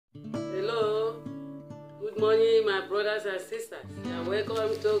morning, my brothers and sisters. You are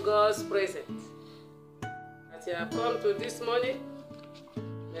welcome to God's presence. As you have come to this morning,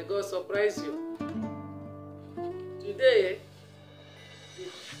 may God surprise you. Today, the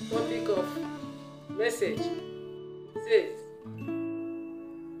topic of message says,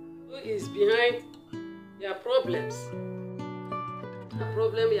 who is behind your problems? The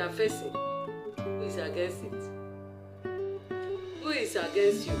problem you are facing, who is against it? Who is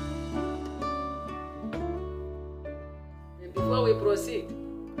against you? And before we proceed,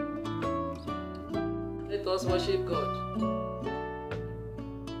 let us worship God.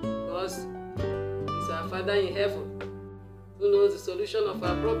 Because He's our Father in heaven, who knows the solution of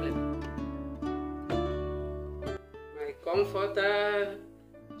our problem. My comforter,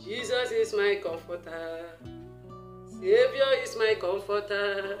 Jesus is my comforter. Savior is my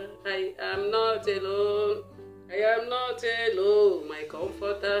comforter. I am not alone. I am not alone, my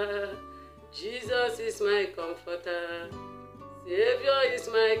comforter. Jesus is my comforter. Savior is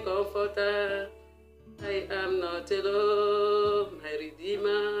my comforter. I am not alone, my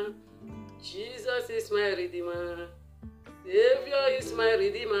Redeemer. Jesus is my Redeemer. Savior is my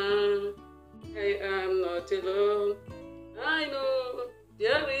Redeemer. I am not alone. I know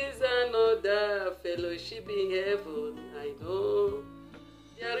there is another fellowship in heaven. I know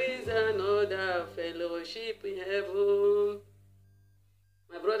there is another fellowship in heaven.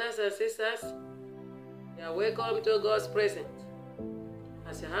 My brothers and sisters, you are welcome to God's presence.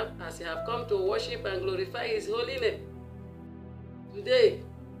 As you have come to worship and glorify His holy name. Today,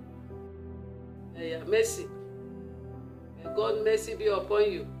 may your mercy, may God's mercy be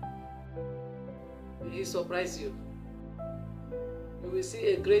upon you. May He surprise you. You will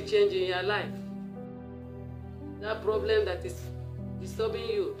see a great change in your life. That problem that is disturbing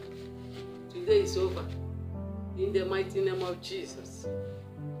you, today is over. In the mighty name of Jesus.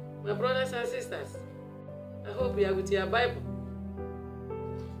 My brothers and sisters, I hope you are with your Bible.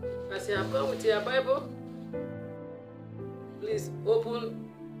 As you have come with your Bible, please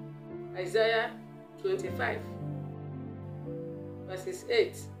open Isaiah 25, verses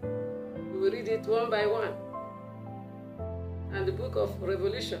 8. We will read it one by one. And the book of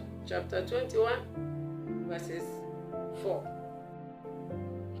Revelation, chapter 21, verses 4.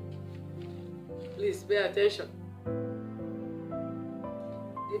 Please pay attention.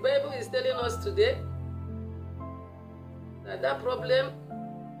 The Bible is telling us today that problem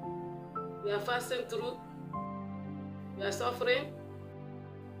we are passing through, we are suffering,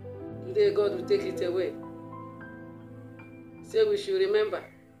 today God will take it away. So we should remember,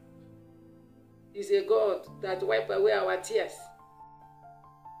 He's a God that wipes away our tears,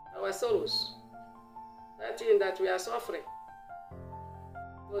 our sorrows, that thing that we are suffering.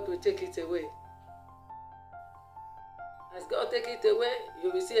 God will take it away. As God take it away,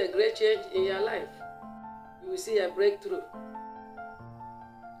 you will see a great change in your life. You will see a breakthrough.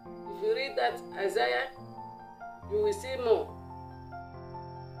 If you read that Isaiah, you will see more.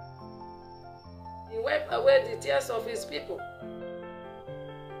 He wiped away the tears of His people.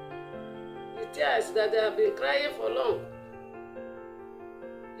 The tears that they have been crying for long.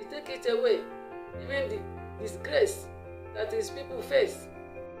 He take it away. Even the disgrace that His people face,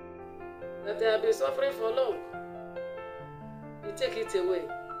 that they have been suffering for long. He take it away.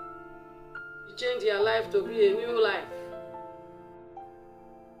 He change your life to be a new life.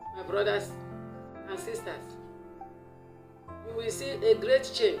 My brothers and sisters, you will see a great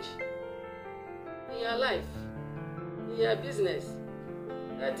change in your life, in your business.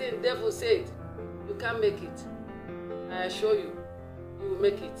 That thing the devil said, you can't make it. I assure you, you will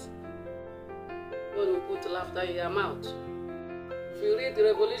make it. God will put laughter in your mouth. If you read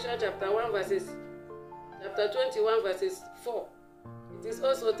Revelation chapter 21 verses 4, it is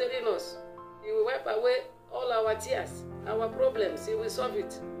also telling us He will wipe away all our tears, our problems. He will solve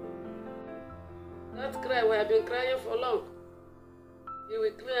it. That cry we have been crying for long, He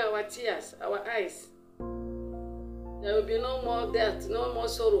will clean our tears, our eyes. There will be no more death, no more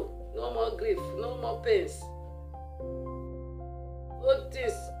sorrow, no more grief, no more pains. All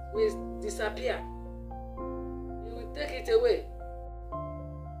things will disappear. He will take it away.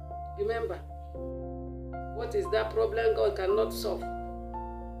 Remember, what is that problem God cannot solve?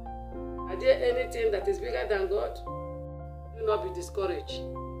 Are there anything that is bigger than God? Do not be discouraged.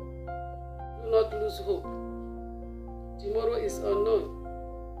 Do not lose hope. Tomorrow is unknown.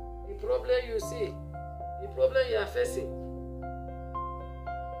 The problem you see, the problem you are facing,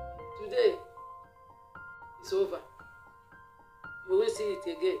 today is over. You will see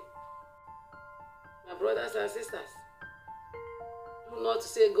it again. My brothers and sisters, do not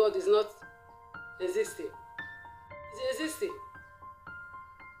say God is not existing. He's existing.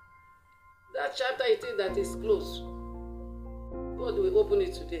 That chapter it is that is closed. God will open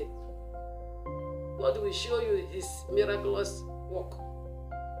it today. God will show you his miraculous work.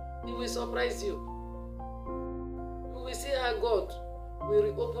 He will surprise you. You will see how God will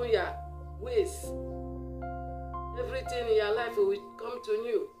reopen your ways. Everything in your life will come to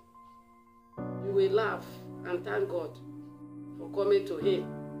new. You will laugh and thank God for coming to him.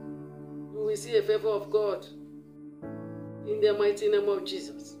 You will see a favor of God in the mighty name of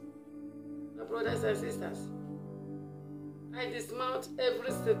Jesus. My brothers and sisters, I dismount every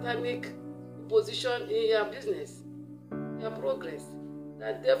satanic opposition in your business, your progress,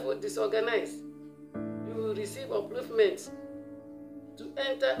 that devil disorganized. You will receive upliftment to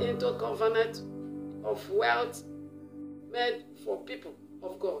enter into covenant of wealth made for people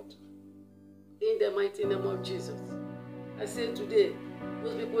of God. In the mighty name of Jesus. I say today,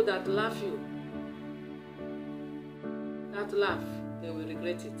 those people that laugh you, that laugh, they will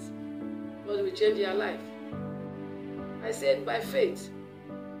regret it. God will change your life. I said by faith,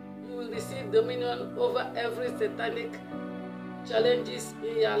 you will receive dominion over every satanic challenges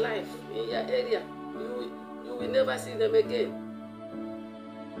in your life, in your area. You will never see them again.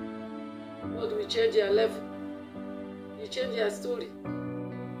 God will change your level. He will change your story.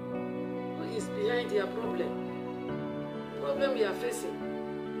 Who is behind your problem? The problem you are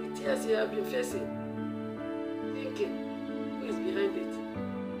facing, the tears you have been facing, thinking, who is behind it?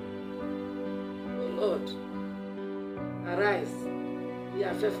 Oh Lord, arise, be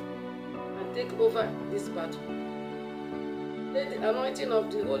faithful, and take over this battle. Let the anointing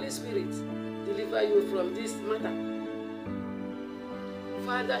of the Holy Spirit deliver you from this matter.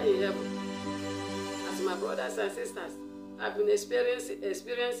 Father in heaven, as my brothers and sisters have been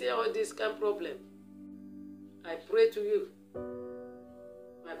experiencing all this kind of problem, I pray to you,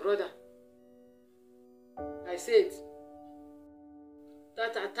 my brother. I said,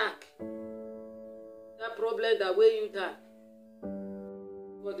 that attack, that problem that weigh you down,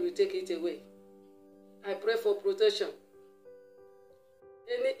 God will take it away. I pray for protection.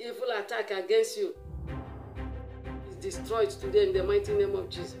 Any evil attack against you is destroyed today in the mighty name of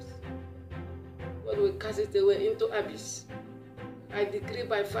Jesus. God will cast it away into abyss. I decree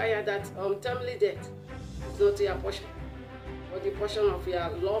by fire that untimely death is not your portion, but the portion of your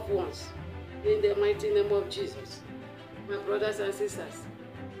loved ones. In the mighty name of Jesus. My brothers and sisters,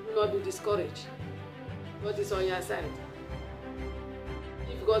 do not be discouraged. God is on your side.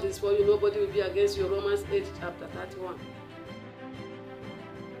 If God is for you, nobody will be against you. Romans 8, chapter 31.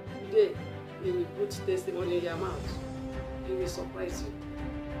 Today, He will put testimony in your mouth. He will surprise you.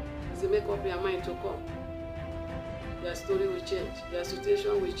 As you make up your mind to come, your story will change. Your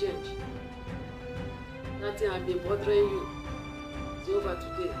situation will change. That thing has been bothering you is over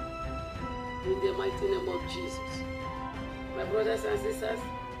today. In the mighty name of Jesus. My brothers and sisters,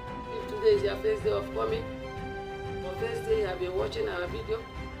 if today is your first day of coming, or first day you have been watching our video,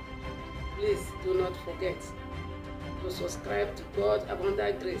 please do not forget to subscribe to God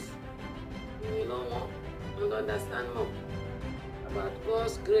Abundant Grace. You will know more and understand more about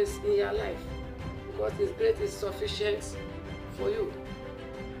God's grace in your life, because His grace is sufficient for you.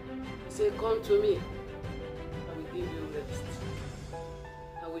 He said, come to me, I will give you rest.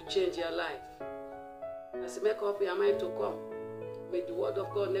 I will change your life. As you make up your mind to come, may the word of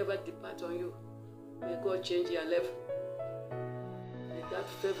God never depart on you. May God change your level. May that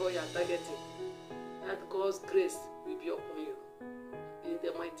favor you are targeting, that God's grace will be upon you. In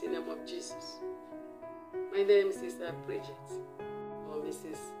the mighty name of Jesus. My name is Sister Bridget, or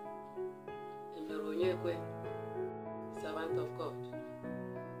Mrs. Emeronyekwe, servant of God.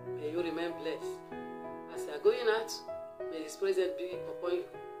 May you remain blessed. As you are going out, may His presence be upon you.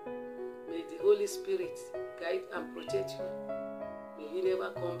 May the Holy Spirit guide and protect you. May you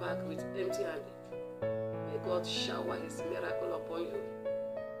never come back with empty-handed. May God shower His miracle upon you.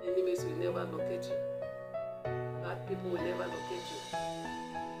 Enemies will never locate you. Bad people will never locate you.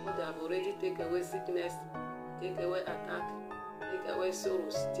 But they have already taken away sickness, take away attack, take away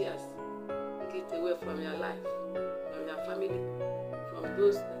sorrows, tears. Take it away from your life, from your family, from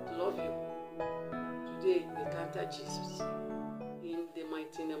those that love you. Today, encounter Jesus. In the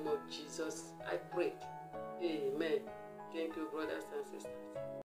mighty name of Jesus, I pray. Amen. Thank you, brothers and sisters.